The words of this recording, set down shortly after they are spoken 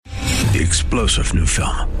the explosive new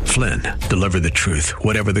film, Flynn, deliver the truth,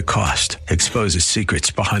 whatever the cost, exposes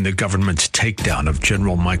secrets behind the government's takedown of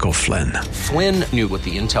General Michael Flynn. Flynn knew what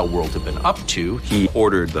the intel world had been up to. He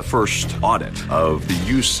ordered the first audit of the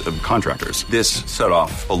use of contractors. This set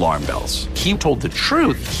off alarm bells. He told the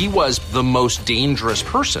truth. He was the most dangerous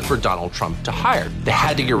person for Donald Trump to hire. They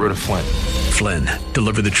had to get rid of Flynn. Flynn,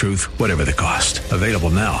 deliver the truth, whatever the cost. Available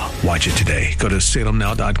now. Watch it today. Go to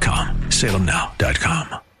salemnow.com.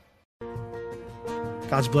 salemnow.com.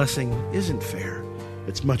 God's blessing isn't fair.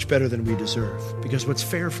 It's much better than we deserve. Because what's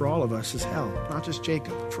fair for all of us is hell. Not just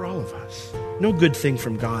Jacob, but for all of us. No good thing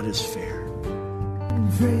from God is fair.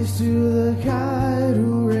 Praise to the God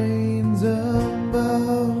who reigns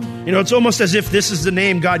above. You know, it's almost as if this is the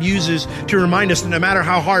name God uses to remind us that no matter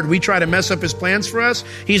how hard we try to mess up his plans for us,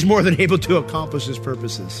 he's more than able to accomplish his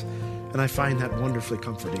purposes. And I find that wonderfully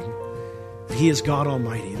comforting. That he is God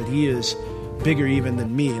Almighty, that he is bigger even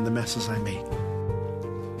than me and the messes I make.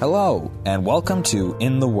 Hello, and welcome to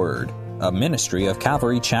In the Word, a ministry of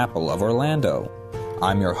Calvary Chapel of Orlando.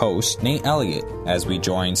 I'm your host, Nate Elliott, as we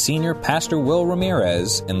join Senior Pastor Will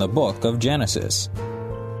Ramirez in the book of Genesis.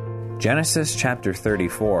 Genesis chapter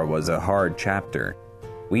 34 was a hard chapter.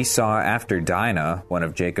 We saw after Dinah, one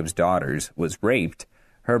of Jacob's daughters, was raped,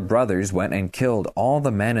 her brothers went and killed all the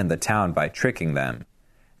men in the town by tricking them.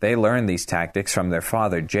 They learned these tactics from their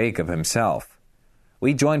father Jacob himself.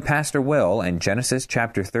 We join Pastor Will in Genesis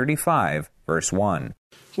chapter 35, verse 1.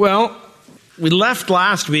 Well, we left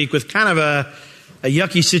last week with kind of a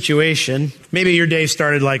yucky situation. Maybe your day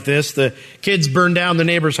started like this. The kids burned down the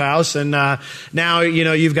neighbor's house, and now,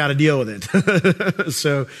 you've got to deal with it.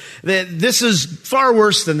 So this is far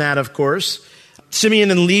worse than that, of course. Simeon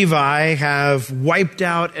and Levi have wiped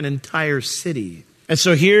out an entire city. And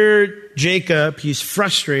so here, Jacob, he's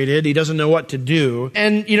frustrated. He doesn't know what to do.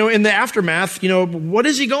 And, in the aftermath, what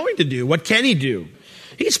is he going to do? What can he do?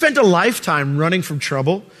 He spent a lifetime running from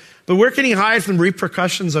trouble. But where can he hide from the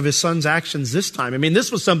repercussions of his son's actions this time? I mean,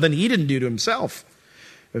 this was something he didn't do to himself.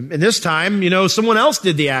 And this time, someone else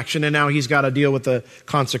did the action, and now he's got to deal with the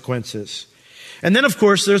consequences. And then, of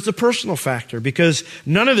course, there's the personal factor, because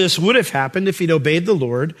none of this would have happened if he'd obeyed the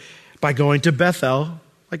Lord by going to Bethel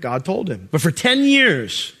like God told him. But for 10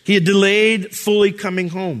 years, he had delayed fully coming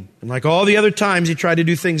home. And like all the other times he tried to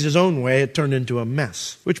do things his own way, it turned into a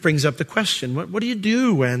mess. Which brings up the question, what do you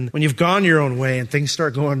do when you've gone your own way and things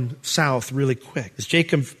start going south really quick? As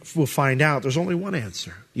Jacob will find out, there's only one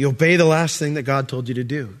answer. You obey the last thing that God told you to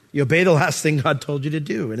do. You obey the last thing God told you to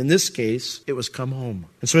do. And in this case, it was come home.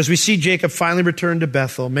 And so as we see Jacob finally return to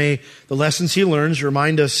Bethel, may the lessons he learns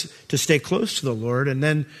remind us to stay close to the Lord and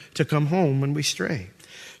then to come home when we stray.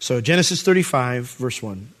 So Genesis 35, verse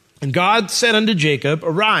 1. And God said unto Jacob,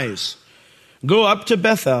 Arise, go up to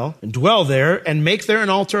Bethel, and dwell there, and make there an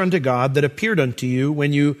altar unto God that appeared unto you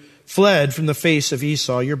when you fled from the face of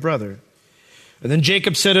Esau your brother. And then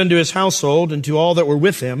Jacob said unto his household, and to all that were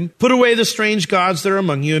with him, Put away the strange gods that are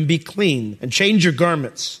among you, and be clean, and change your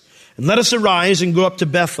garments. And let us arise and go up to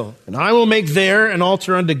Bethel. And I will make there an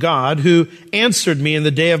altar unto God, who answered me in the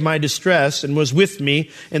day of my distress, and was with me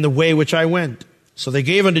in the way which I went. So they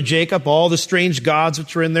gave unto Jacob all the strange gods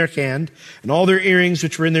which were in their hand, and all their earrings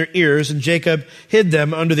which were in their ears, and Jacob hid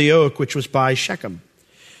them under the oak which was by Shechem.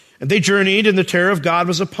 And they journeyed, and the terror of God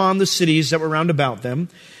was upon the cities that were round about them,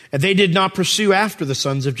 and they did not pursue after the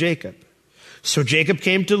sons of Jacob. So Jacob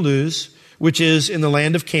came to Luz, which is in the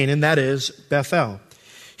land of Canaan, that is, Bethel,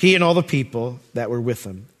 he and all the people that were with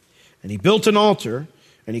him. And he built an altar,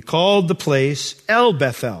 and he called the place El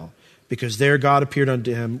Bethel, because there God appeared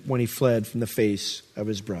unto him when he fled from the face of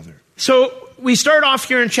his brother. So we start off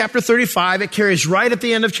here in chapter 35. It carries right at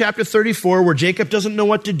the end of chapter 34 where Jacob doesn't know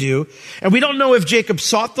what to do. And we don't know if Jacob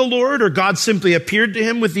sought the Lord or God simply appeared to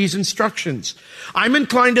him with these instructions. I'm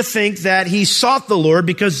inclined to think that he sought the Lord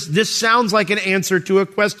because this sounds like an answer to a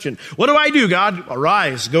question. What do I do, God?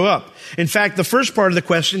 Arise, go up. In fact, the first part of the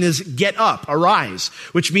question is get up, arise,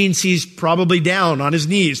 which means he's probably down on his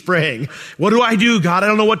knees praying. What do I do, God? I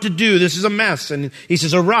don't know what to do. This is a mess. And he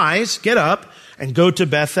says, arise, get up, and go to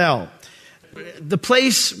Bethel, the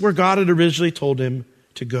place where God had originally told him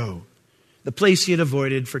to go, the place he had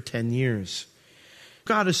avoided for 10 years.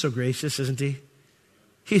 God is so gracious, isn't he?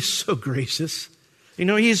 He is so gracious.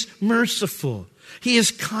 He's merciful. He is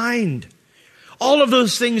kind. All of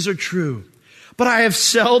those things are true. But I have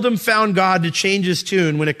seldom found God to change his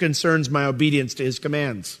tune when it concerns my obedience to his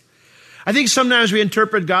commands. I think sometimes we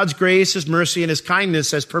interpret God's grace, his mercy, and his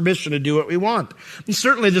kindness as permission to do what we want. And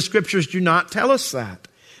certainly the scriptures do not tell us that.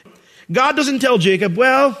 God doesn't tell Jacob,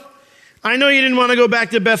 well, I know you didn't want to go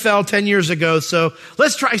back to Bethel 10 years ago, so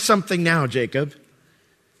let's try something now, Jacob.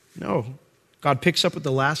 No. God picks up with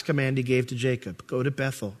the last command he gave to Jacob. Go to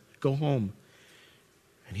Bethel. Go home.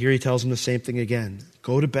 And here he tells him the same thing again.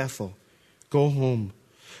 Go to Bethel. Go home.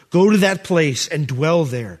 Go to that place and dwell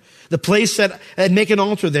there. The place and make an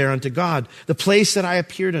altar there unto God. The place that I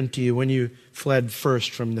appeared unto you when you fled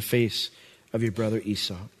first from the face of your brother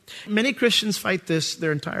Esau. Many Christians fight this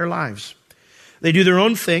their entire lives. They do their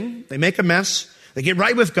own thing. They make a mess. They get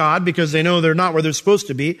right with God because they know they're not where they're supposed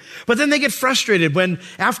to be. But then they get frustrated when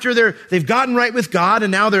after they've gotten right with God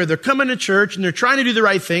and now they're coming to church and they're trying to do the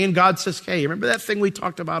right thing and God says, hey, remember that thing we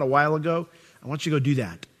talked about a while ago? I want you to go do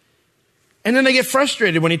that. And then they get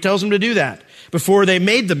frustrated when he tells them to do that before they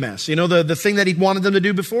made the mess, the thing that he wanted them to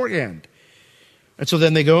do beforehand. And so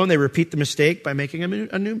then they go and they repeat the mistake by making a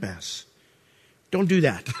new mess. Don't do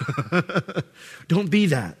that. Don't be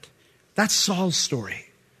that. That's Saul's story.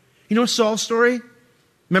 You know Saul's story?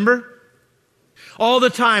 Remember? All the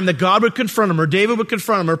time that God would confront him, or David would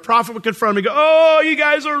confront him, or a prophet would confront him, he'd go, oh, you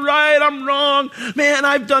guys are right, I'm wrong. Man,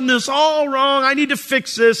 I've done this all wrong. I need to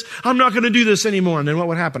fix this. I'm not going to do this anymore. And then what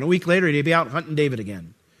would happen? A week later, he'd be out hunting David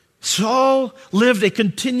again. Saul lived a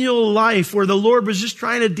continual life where the Lord was just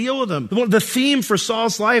trying to deal with him. The theme for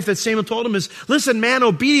Saul's life that Samuel told him is, listen, man,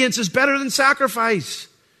 obedience is better than sacrifice.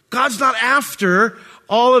 God's not after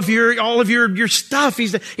all of your stuff.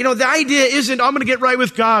 The idea isn't, I'm going to get right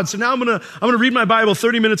with God. So now I'm going to read my Bible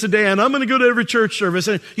 30 minutes a day and I'm going to go to every church service.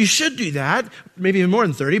 And you should do that. Maybe even more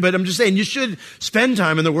than 30, but I'm just saying you should spend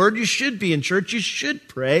time in the Word. You should be in church. You should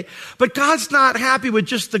pray. But God's not happy with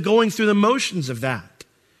just the going through the motions of that.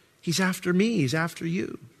 He's after me. He's after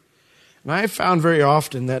you. And I've found very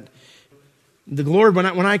often that the Lord, when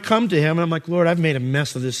I come to Him and I'm like, Lord, I've made a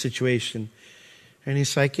mess of this situation. And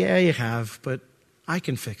He's like, yeah, you have, but I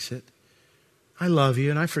can fix it. I love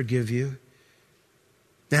you and I forgive you.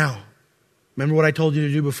 Now, remember what I told you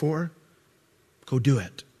to do before? Go do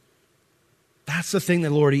it. That's the thing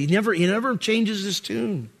that Lord, He never changes His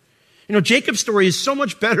tune. Jacob's story is so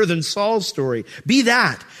much better than Saul's story. Be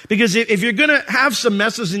that. Because if you're going to have some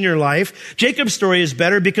messes in your life, Jacob's story is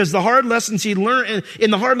better because in the hard lessons he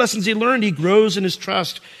learned, he grows in his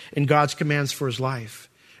trust in God's commands for his life.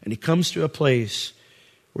 And he comes to a place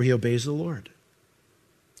where he obeys the Lord.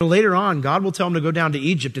 Later on, God will tell him to go down to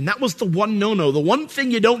Egypt, and that was the one no-no, the one thing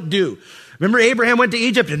you don't do. Remember Abraham went to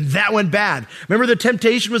Egypt, and that went bad. Remember the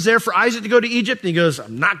temptation was there for Isaac to go to Egypt, and he goes,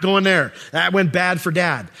 I'm not going there. That went bad for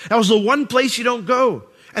Dad. That was the one place you don't go.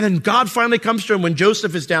 And then God finally comes to him when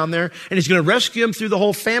Joseph is down there, and he's going to rescue him through the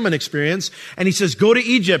whole famine experience, and he says, go to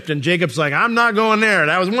Egypt. And Jacob's like, I'm not going there.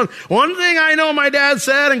 That was one thing I know my dad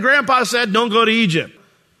said and Grandpa said, don't go to Egypt.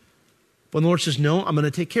 When the Lord says, no, I'm going to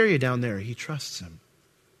take care of you down there, he trusts him.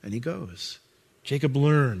 And he goes. Jacob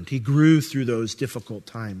learned. He grew through those difficult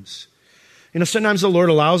times. Sometimes the Lord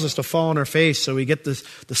allows us to fall on our face so we get the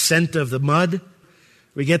scent of the mud.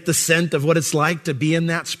 We get the scent of what it's like to be in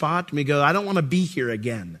that spot. And we go, I don't want to be here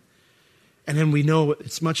again. And then we know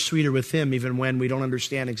it's much sweeter with Him even when we don't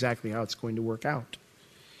understand exactly how it's going to work out.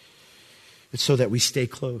 It's so that we stay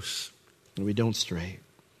close and we don't stray.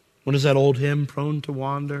 What is that old hymn? Prone to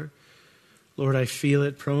wander. Lord, I feel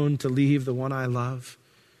it. Prone to leave the one I love.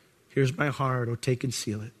 Here's my heart, oh take and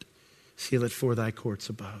seal it. Seal it for thy courts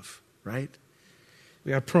above, right?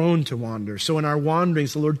 We are prone to wander. So in our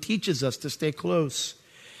wanderings, the Lord teaches us to stay close.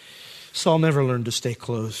 Saul never learned to stay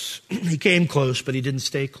close. He came close, but he didn't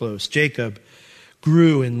stay close. Jacob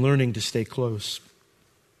grew in learning to stay close.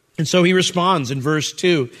 And so he responds in verse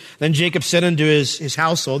 2. Then Jacob said unto his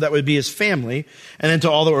household, that would be his family, and then to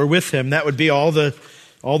all that were with him, that would be all the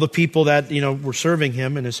people that were serving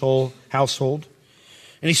him and his whole household.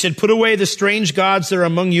 And he said, put away the strange gods that are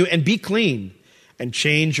among you and be clean and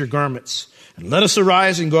change your garments. And let us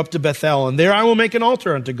arise and go up to Bethel. And there I will make an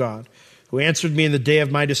altar unto God, who answered me in the day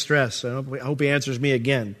of my distress. I hope He answers me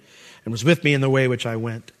again and was with me in the way which I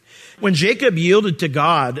went. When Jacob yielded to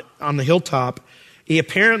God on the hilltop, he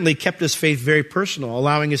apparently kept his faith very personal,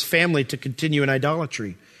 allowing his family to continue in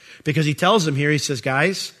idolatry. Because he tells them here, he says,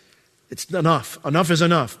 guys, it's enough. Enough is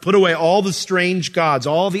enough. Put away all the strange gods,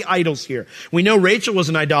 all the idols here. We know Rachel was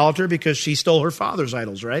an idolater because she stole her father's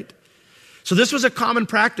idols, right? So this was a common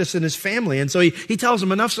practice in his family. And so he tells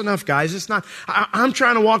them, enough's enough, guys. It's not, I'm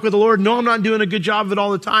trying to walk with the Lord. No, I'm not doing a good job of it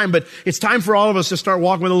all the time, but it's time for all of us to start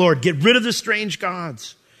walking with the Lord. Get rid of the strange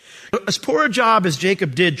gods. As poor a job as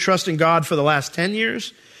Jacob did trusting God for the last 10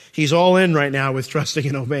 years, he's all in right now with trusting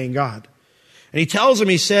and obeying God. And he tells them,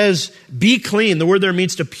 he says, be clean. The word there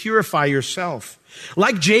means to purify yourself.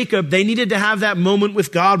 Like Jacob, they needed to have that moment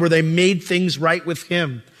with God where they made things right with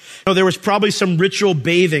Him. There was probably some ritual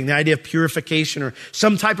bathing, the idea of purification, or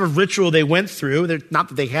some type of ritual they went through. Not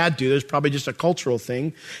that they had to. There's probably just a cultural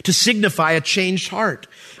thing to signify a changed heart.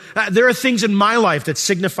 There are things in my life that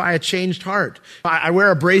signify a changed heart. I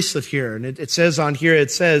wear a bracelet here, and it says on here,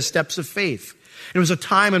 it says steps of faith. It was a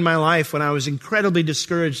time in my life when I was incredibly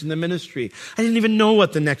discouraged in the ministry. I didn't even know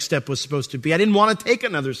what the next step was supposed to be. I didn't want to take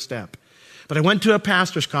another step. But I went to a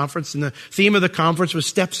pastor's conference, and the theme of the conference was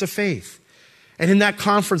steps of faith. And in that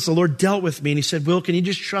conference, the Lord dealt with me, and he said, Will, can you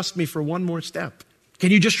just trust me for one more step?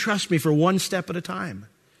 Can you just trust me for one step at a time?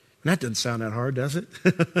 And that doesn't sound that hard, does it?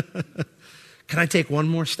 Can I take one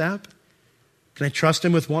more step? Can I trust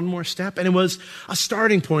him with one more step? And it was a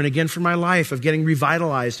starting point again for my life of getting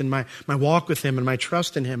revitalized in my walk with him and my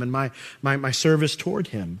trust in him and my service toward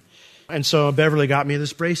him. And so Beverly got me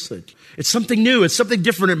this bracelet. It's something new. It's something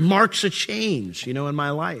different. It marks a change, in my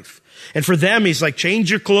life. And for them, he's like, change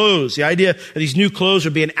your clothes. The idea that these new clothes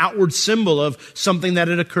would be an outward symbol of something that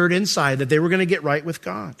had occurred inside, that they were going to get right with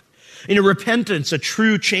God. Repentance, a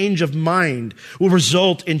true change of mind, will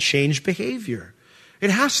result in changed behavior. It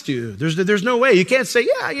has to. There's no way. You can't say,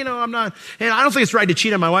 I'm not, and I don't think it's right to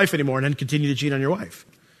cheat on my wife anymore and then continue to cheat on your wife.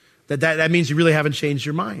 That means you really haven't changed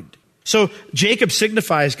your mind. So Jacob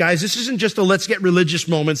signifies, guys, this isn't just a let's get religious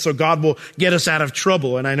moment so God will get us out of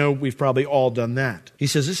trouble. And I know we've probably all done that. He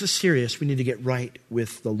says, this is serious. We need to get right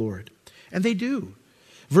with the Lord. And they do.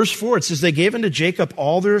 Verse 4, it says, they gave unto Jacob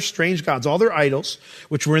all their strange gods, all their idols,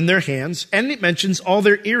 which were in their hands. And it mentions all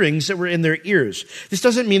their earrings that were in their ears. This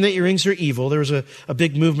doesn't mean that earrings are evil. There was a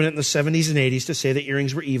big movement in the 70s and 80s to say that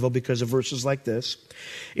earrings were evil because of verses like this.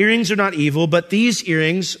 Earrings are not evil, but these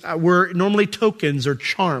earrings were normally tokens or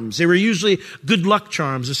charms. They were usually good luck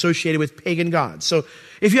charms associated with pagan gods. So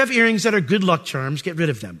if you have earrings that are good luck charms, get rid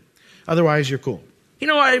of them. Otherwise, you're cool.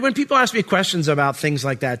 When people ask me questions about things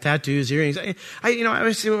like that, tattoos, earrings, I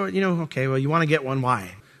always say, okay, well, you want to get one.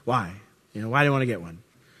 Why? Why do you want to get one?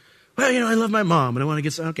 Well, I love my mom and I want to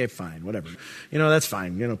get some. Okay, fine, whatever. That's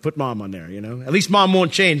fine. Put mom on there, At least mom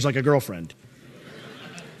won't change like a girlfriend.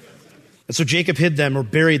 And so Jacob hid them or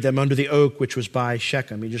buried them under the oak, which was by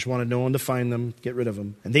Shechem. He just wanted no one to find them, get rid of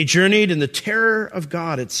them. And they journeyed, and the terror of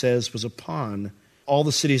God, it says, was upon all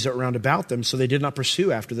the cities that were round about them, so they did not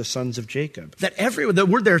pursue after the sons of Jacob. The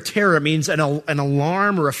word there, terror, means an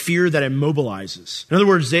alarm or a fear that immobilizes. In other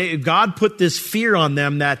words, God put this fear on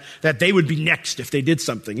them that they would be next if they did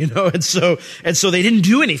something, and so they didn't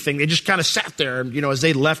do anything. They just kind of sat there, as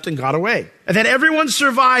they left and got away. And that everyone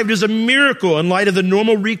survived is a miracle in light of the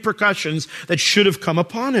normal repercussions that should have come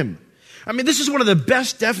upon him. This is one of the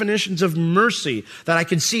best definitions of mercy that I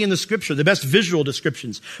can see in the scripture, the best visual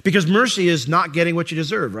descriptions, because mercy is not getting what you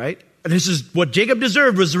deserve, right? And this is what Jacob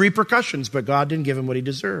deserved was the repercussions, but God didn't give him what he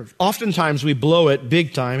deserved. Oftentimes we blow it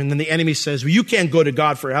big time, and then the enemy says, well, you can't go to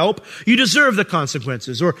God for help. You deserve the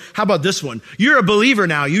consequences. Or how about this one? You're a believer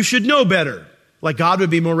now. You should know better. Like God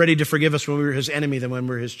would be more ready to forgive us when we were his enemy than when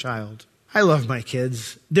we were his child. I love my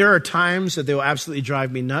kids. There are times that they will absolutely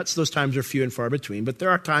drive me nuts. Those times are few and far between, but there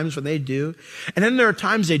are times when they do. And then there are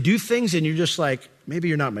times they do things and you're just like, maybe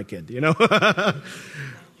you're not my kid,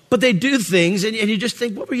 But they do things and you just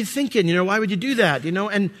think, what were you thinking? Why would you do that?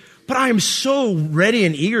 But I am so ready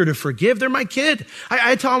and eager to forgive. They're my kid.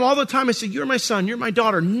 I tell them all the time, I say, you're my son, you're my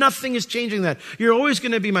daughter. Nothing is changing that. You're always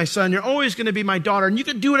going to be my son. You're always going to be my daughter. And you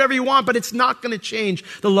can do whatever you want, but it's not going to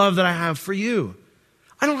change the love that I have for you.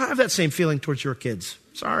 I don't have that same feeling towards your kids.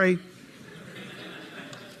 Sorry.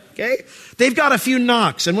 Okay? They've got a few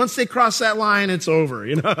knocks, and once they cross that line, it's over,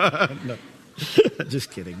 No.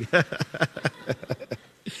 Just kidding.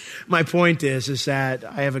 My point is that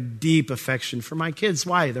I have a deep affection for my kids.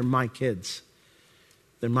 Why? They're my kids.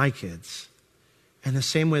 They're my kids. And the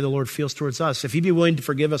same way the Lord feels towards us. If he'd be willing to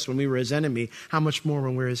forgive us when we were his enemy, how much more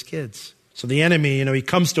when we're his kids? So the enemy, he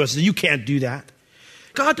comes to us and says, you can't do that.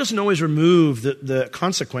 God doesn't always remove the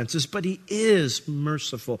consequences, but he is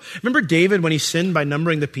merciful. Remember David when he sinned by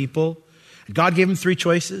numbering the people? God gave him 3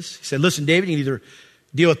 choices. He said, listen, David, you can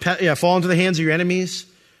either fall into the hands of your enemies.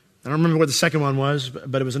 I don't remember what the second one was,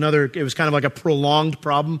 but it was kind of like a prolonged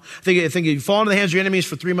problem. I think you fall into the hands of your enemies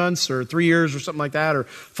for 3 months or 3 years or something like that, or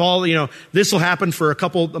fall, this will happen for a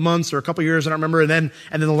couple of months or a couple of years, I don't remember. And then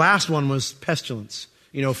the last one was pestilence,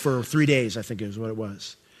 for 3 days, I think is what it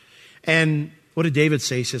was. And what did David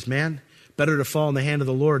say? He says, man, better to fall in the hand of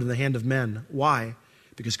the Lord than the hand of men. Why?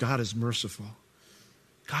 Because God is merciful.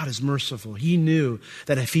 God is merciful. He knew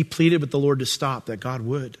that if he pleaded with the Lord to stop, that God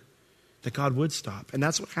would stop. And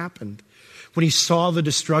that's what happened. When he saw the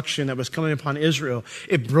destruction that was coming upon Israel,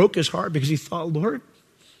 it broke his heart because he thought, Lord,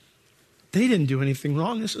 they didn't do anything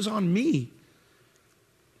wrong. This is on me.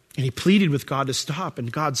 And he pleaded with God to stop,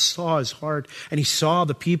 and God saw his heart, and he saw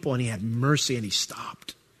the people, and he had mercy, and he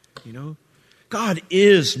stopped. You know? God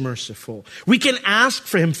is merciful. We can ask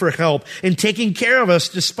for him for help in taking care of us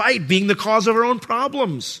despite being the cause of our own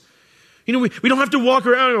problems. You know, we don't have to walk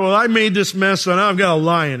around, well, I made this mess and I've got to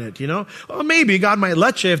lie in it, you know. Well, maybe God might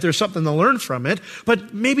let you if there's something to learn from it,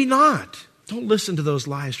 but maybe not. Don't listen to those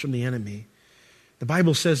lies from the enemy. The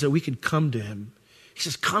Bible says that we can come to him. He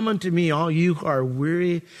says, come unto me, all you who are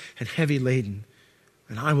weary and heavy laden,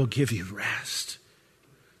 and I will give you rest.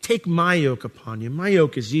 Take my yoke upon you. My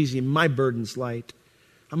yoke is easy and my burden's light.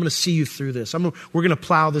 I'm going to see you through this. We're going to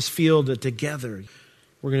plow this field together.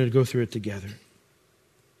 We're going to go through it together.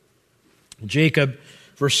 Jacob,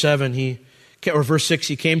 verse 6,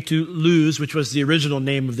 he came to Luz, which was the original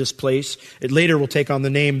name of this place. It later will take on the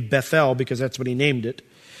name Bethel because that's what he named it.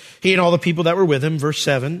 He and all the people that were with him, verse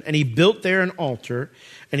 7, and he built there an altar,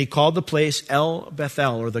 and he called the place El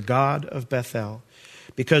Bethel, or the God of Bethel,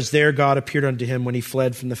 because there God appeared unto him when he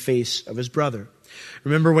fled from the face of his brother.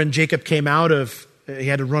 Remember when Jacob came he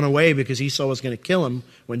had to run away because Esau was going to kill him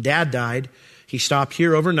when dad died. He stopped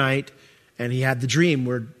here overnight, and he had the dream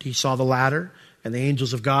where he saw the ladder and the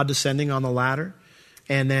angels of God descending on the ladder.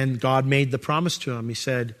 And then God made the promise to him. He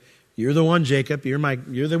said, you're the one, Jacob.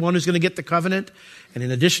 You're the one who's going to get the covenant. And in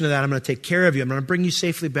addition to that, I'm going to take care of you. I'm going to bring you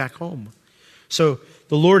safely back home. So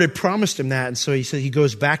the Lord had promised him that. And so he said he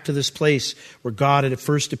goes back to this place where God had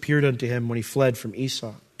first appeared unto him when he fled from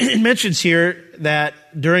Esau. It mentions here that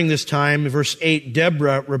during this time, verse 8,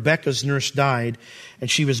 Deborah, Rebekah's nurse, died, and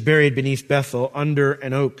she was buried beneath Bethel under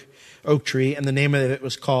an oak tree, and the name of it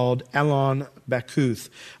was called Elon Bakuth.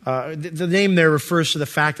 The name there refers to the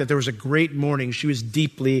fact that there was a great mourning. She was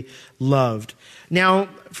deeply loved. Now,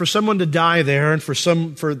 for someone to die there and for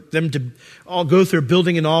them to all go through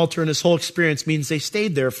building an altar, and this whole experience means they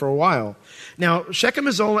stayed there for a while. Now, Bethel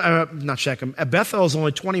is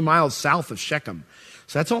only 20 miles south of Shechem.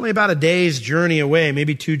 So that's only about a day's journey away,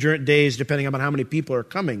 maybe 2 days, depending on how many people are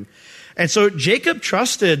coming. And so Jacob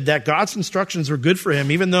trusted that God's instructions were good for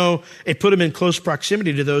him, even though it put him in close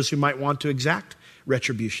proximity to those who might want to exact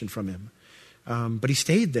retribution from him. But he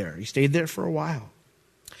stayed there. He stayed there for a while.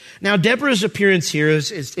 Now, Deborah's appearance here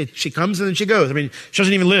is she comes and then she goes. I mean, she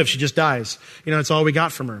doesn't even live. She just dies. You know, it's all we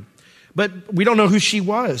got from her. But we don't know who she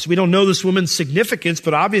was. We don't know this woman's significance,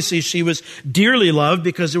 but obviously she was dearly loved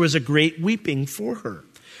because there was a great weeping for her.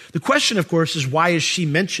 The question, of course, is why is she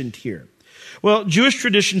mentioned here? Well, Jewish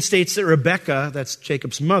tradition states that Rebekah, that's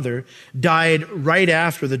Jacob's mother, died right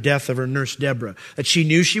after the death of her nurse Deborah. That she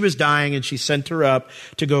knew she was dying and she sent her up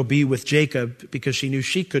to go be with Jacob because she knew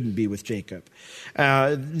she couldn't be with Jacob.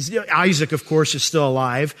 Isaac, of course, is still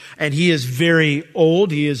alive, and he is very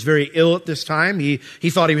old. He is very ill at this time. He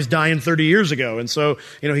thought he was dying 30 years ago, and so,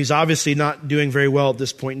 he's obviously not doing very well at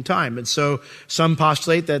this point in time. And so some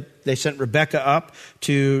postulate that they sent Rebekah up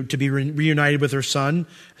to be reunited with her son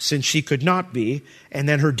since she could not be. And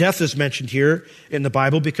then her death is mentioned here in the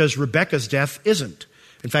Bible because Rebekah's death isn't.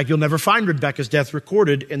 In fact, you'll never find Rebekah's death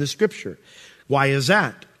recorded in the scripture. Why is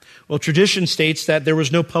that? Well, tradition states that there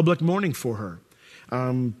was no public mourning for her.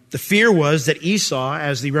 The fear was that Esau,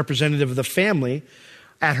 as the representative of the family,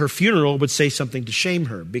 at her funeral would say something to shame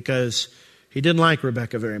her because he didn't like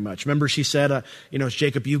Rebekah very much. Remember she said,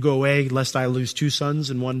 Jacob, you go away lest I lose 2 sons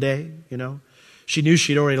in one day, She knew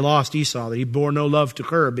she'd already lost Esau, that he bore no love to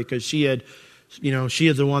her because she is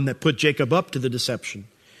the one that put Jacob up to the deception.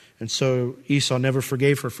 And so Esau never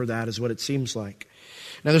forgave her for that, is what it seems like.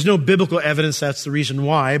 Now, there's no biblical evidence that's the reason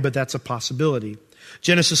why, but that's a possibility.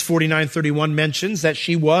 Genesis 49:31 mentions that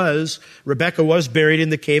Rebekah was buried in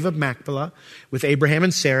the cave of Machpelah with Abraham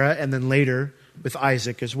and Sarah, and then later with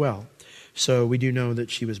Isaac as well. So we do know that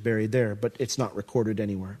she was buried there, but it's not recorded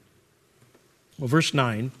anywhere. Well, verse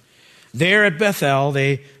 9, there at Bethel,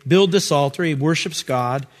 they build this altar. He worships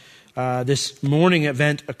God. This mourning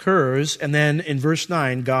event occurs, and then in verse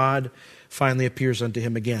 9, God finally appears unto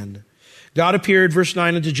him again. God appeared, verse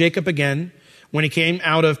 9, unto Jacob again, when he came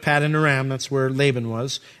out of Paddan Aram, that's where Laban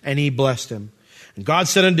was, and he blessed him. And God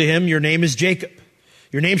said unto him, your name is Jacob.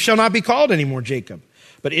 Your name shall not be called any more Jacob,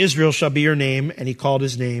 but Israel shall be your name. And he called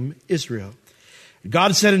his name Israel. And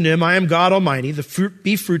God said unto him, I am God Almighty,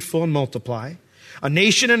 be fruitful and multiply. A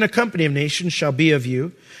nation and a company of nations shall be of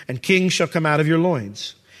you, and kings shall come out of your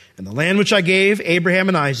loins. And the land which I gave Abraham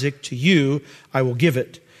and Isaac, to you I will give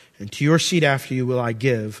it, and to your seed after you will I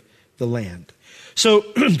give the land. So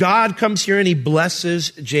God comes here and he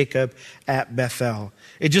blesses Jacob at Bethel.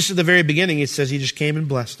 It just at the very beginning, it says he just came and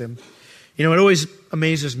blessed him. It always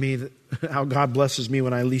amazes me how God blesses me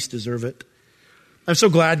when I least deserve it. I'm so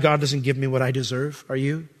glad God doesn't give me what I deserve. Are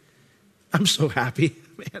you? I'm so happy.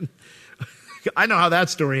 man, I know how that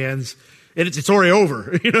story ends. It's already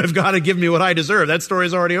over. If God had given me what I deserve, that story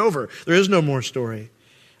is already over. There is no more story.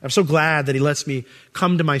 I'm so glad that he lets me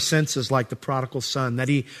come to my senses like the prodigal son, that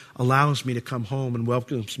he allows me to come home and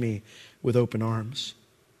welcomes me with open arms.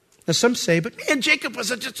 Now some say, but man, Jacob was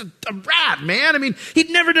just a rat, man. I mean, he'd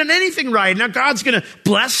never done anything right. Now God's going to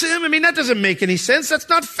bless him? I mean, that doesn't make any sense. That's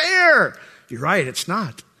not fair. You're right, it's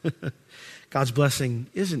not. God's blessing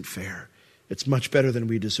isn't fair. It's much better than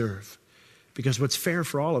we deserve. Because what's fair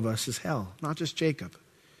for all of us is hell, not just Jacob.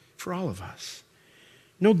 For all of us.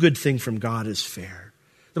 No good thing from God is fair.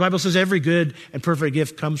 The Bible says every good and perfect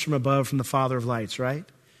gift comes from above, from the Father of lights, right?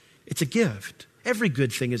 It's a gift. Every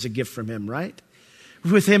good thing is a gift from him, right?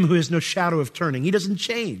 With him who has no shadow of turning. He doesn't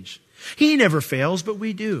change. He never fails, but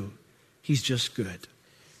we do. He's just good.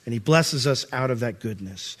 And he blesses us out of that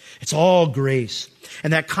goodness. It's all grace.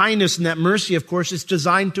 And that kindness and that mercy, of course, is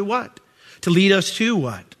designed to what? To lead us to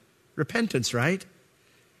what? Repentance, right?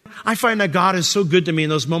 I find that God is so good to me in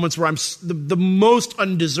those moments where I'm the most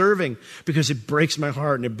undeserving, because it breaks my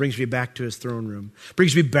heart and it brings me back to his throne room,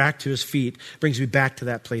 brings me back to his feet, brings me back to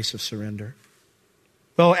that place of surrender.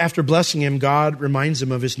 Well, after blessing him, God reminds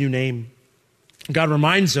him of his new name. God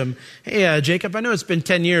reminds him, hey, Jacob, I know it's been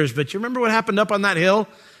 10 years, but you remember what happened up on that hill?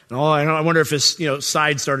 And I wonder if his hip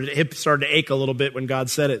started to ache a little bit when God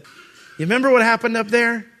said it. You remember what happened up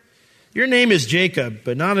there? Your name is Jacob,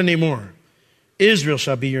 but not anymore. Israel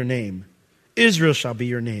shall be your name. Israel shall be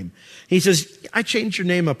your name. He says, I changed your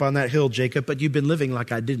name up on that hill, Jacob, but you've been living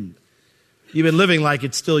like I didn't. You've been living like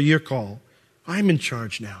it's still your call. I'm in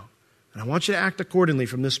charge now. And I want you to act accordingly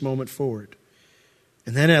from this moment forward.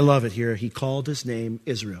 And then I love it here. He called his name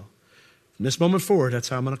Israel. From this moment forward, that's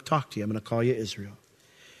how I'm going to talk to you. I'm going to call you Israel.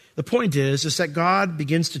 The point is that God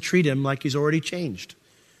begins to treat him like he's already changed.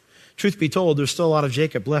 Truth be told, there's still a lot of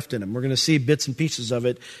Jacob left in him. We're going to see bits and pieces of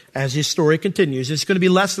it as his story continues. It's going to be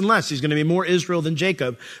less and less. He's going to be more Israel than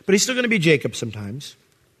Jacob, but he's still going to be Jacob sometimes.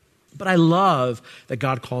 But I love that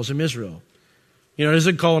God calls him Israel. He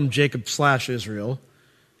doesn't call him Jacob / Israel.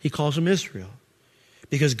 He calls him Israel.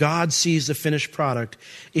 Because God sees the finished product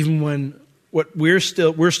even when we're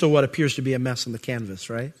still what appears to be a mess on the canvas,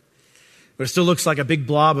 right? But it still looks like a big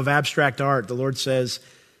blob of abstract art. The Lord says,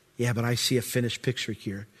 yeah, but I see a finished picture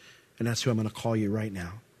here. And that's who I'm going to call you right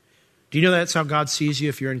now. Do you know that's how God sees you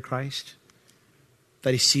if you're in Christ?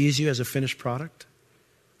 That he sees you as a finished product?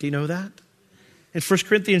 Do you know that? In 1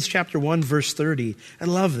 Corinthians chapter 1, verse 30, I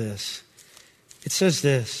love this. It says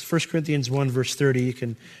this, 1 Corinthians 1, verse 30, you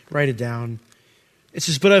can write it down. It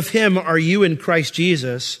says, but of him are you in Christ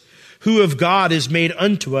Jesus, who of God is made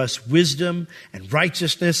unto us wisdom and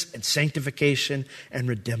righteousness and sanctification and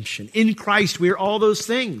redemption. In Christ we are all those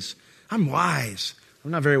things. I'm wise. I'm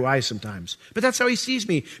not very wise sometimes, but that's how he sees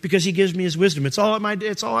me, because he gives me his wisdom. It's all at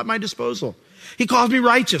my disposal. He calls me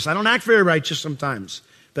righteous. I don't act very righteous sometimes.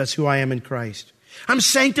 That's who I am in Christ. I'm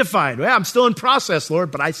sanctified. Well, I'm still in process, Lord,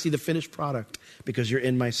 but I see the finished product because you're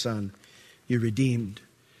in my Son. You're redeemed.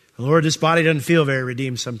 Lord, this body doesn't feel very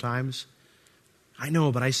redeemed sometimes. I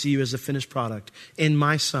know, but I see you as the finished product. In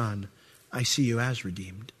my Son, I see you as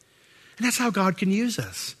redeemed. And that's how God can use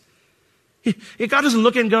us. God doesn't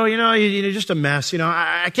look and go, you're just a mess.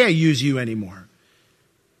 I can't use you anymore.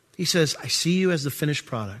 He says, I see you as the finished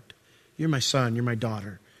product. You're my son. You're my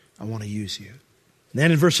daughter. I want to use you. And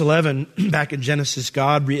then in verse 11, back in Genesis,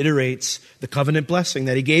 God reiterates the covenant blessing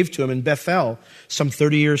that he gave to him in Bethel some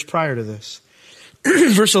 30 years prior to this.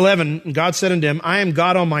 Verse 11, God said unto him, I am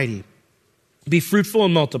God Almighty. Be fruitful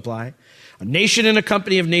and multiply. A nation and a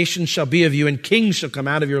company of nations shall be of you, and kings shall come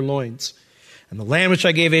out of your loins. And the land which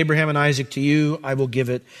I gave Abraham and Isaac to you, I will give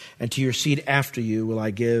it, and to your seed after you will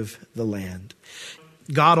I give the land.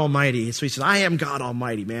 God Almighty. So he says, I am God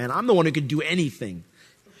Almighty, man. I'm the one who can do anything.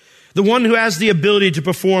 The one who has the ability to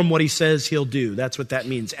perform what he says he'll do. That's what that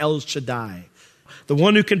means. El Shaddai. The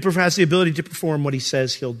one who has the ability to perform what he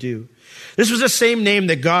says he'll do. This was the same name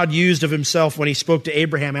that God used of himself when he spoke to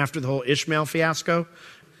Abraham after the whole Ishmael fiasco.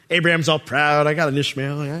 Abraham's all proud. I got an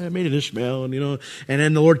Ishmael. I made an Ishmael. And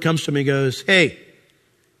then the Lord comes to him and goes, hey,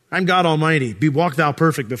 I'm God Almighty. Walk thou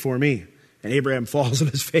perfect before me. And Abraham falls on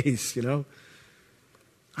his face,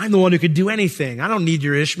 I'm the one who could do anything. I don't need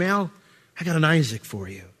your Ishmael. I got an Isaac for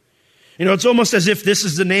you. It's almost as if this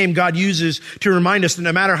is the name God uses to remind us that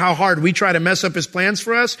no matter how hard we try to mess up his plans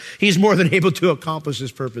for us, he's more than able to accomplish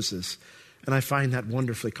his purposes. And I find that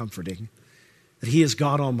wonderfully comforting. That he is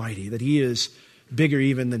God Almighty. That he is bigger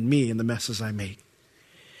even than me and the messes I make.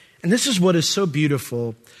 And this is what is so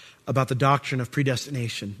beautiful about the doctrine of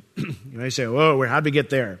predestination. You say, whoa, how'd we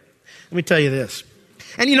get there? Let me tell you this.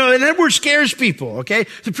 And and that word scares people, okay?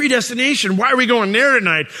 The predestination. Why are we going there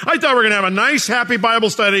tonight? I thought we were going to have a nice, happy Bible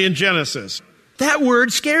study in Genesis. That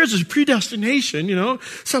word scares us. Predestination,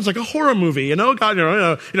 sounds like a horror movie,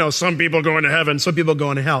 God, some people go into heaven, some people go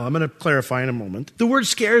into hell. I'm going to clarify in a moment. The word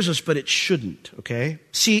scares us, but it shouldn't, okay?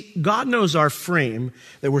 See, God knows our frame,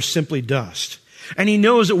 that we're simply dust. And he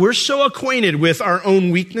knows that we're so acquainted with our own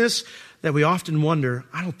weakness that we often wonder,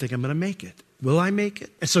 I don't think I'm going to make it. Will I make it?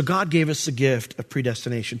 And so God gave us the gift of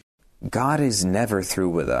predestination. God is never through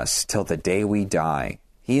with us till the day we die.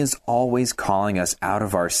 He is always calling us out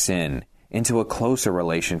of our sin into a closer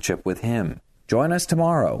relationship with him. Join us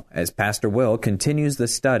tomorrow as Pastor Will continues the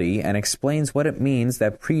study and explains what it means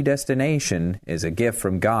that predestination is a gift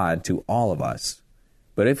from God to all of us.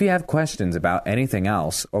 But if you have questions about anything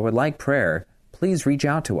else or would like prayer, please reach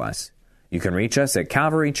out to us. You can reach us at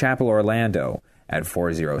Calvary Chapel Orlando at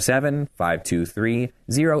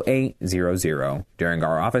 407-523-0800 during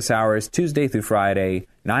our office hours Tuesday through Friday,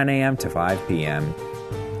 9 a.m. to 5 p.m.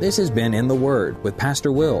 This has been In the Word with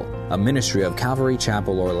Pastor Will, a ministry of Calvary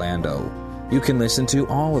Chapel Orlando. You can listen to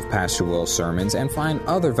all of Pastor Will's sermons and find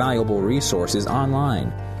other valuable resources online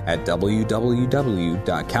at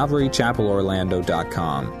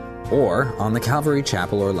www.calvarychapelorlando.com or on the Calvary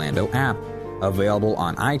Chapel Orlando app, available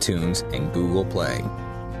on iTunes and Google Play.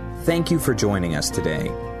 Thank you for joining us today.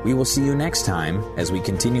 We will see you next time as we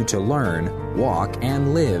continue to learn, walk,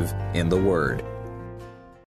 and live in the Word.